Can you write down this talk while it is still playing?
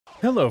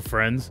Hello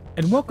friends,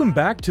 and welcome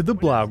back to the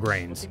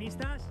Blaugranes.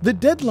 The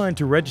deadline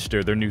to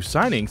register their new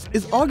signings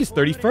is August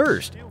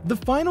 31st, the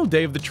final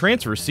day of the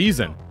transfer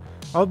season.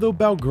 Although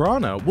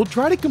Blaugrana will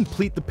try to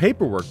complete the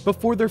paperwork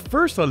before their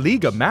first La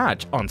Liga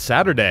match on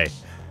Saturday.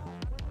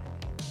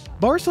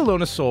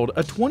 Barcelona sold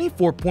a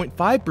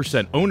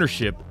 24.5%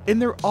 ownership in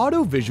their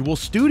audiovisual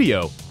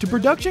studio to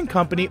production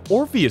company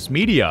Orpheus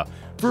Media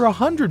for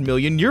 €100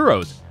 million,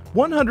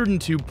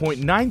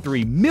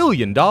 $102.93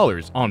 million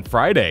on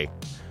Friday.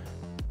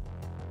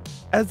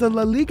 As the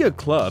La Liga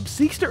club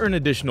seeks to earn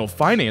additional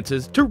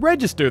finances to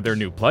register their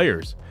new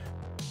players.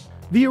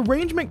 The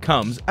arrangement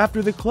comes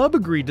after the club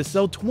agreed to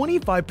sell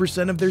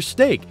 25% of their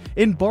stake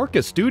in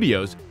Barça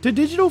Studios to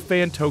digital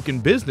fan token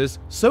business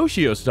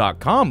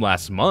Socios.com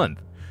last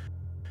month.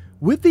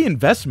 With the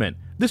investment,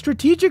 the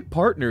strategic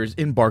partners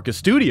in Barça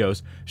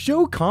Studios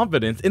show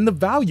confidence in the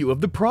value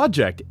of the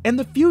project and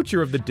the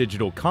future of the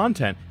digital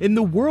content in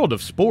the world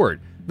of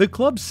sport, the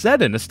club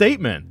said in a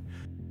statement.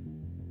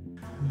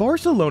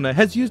 Barcelona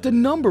has used a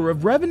number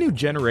of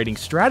revenue-generating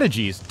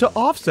strategies to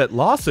offset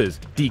losses,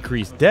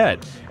 decrease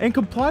debt, and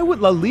comply with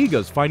La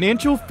Liga's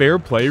financial fair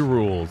play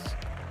rules.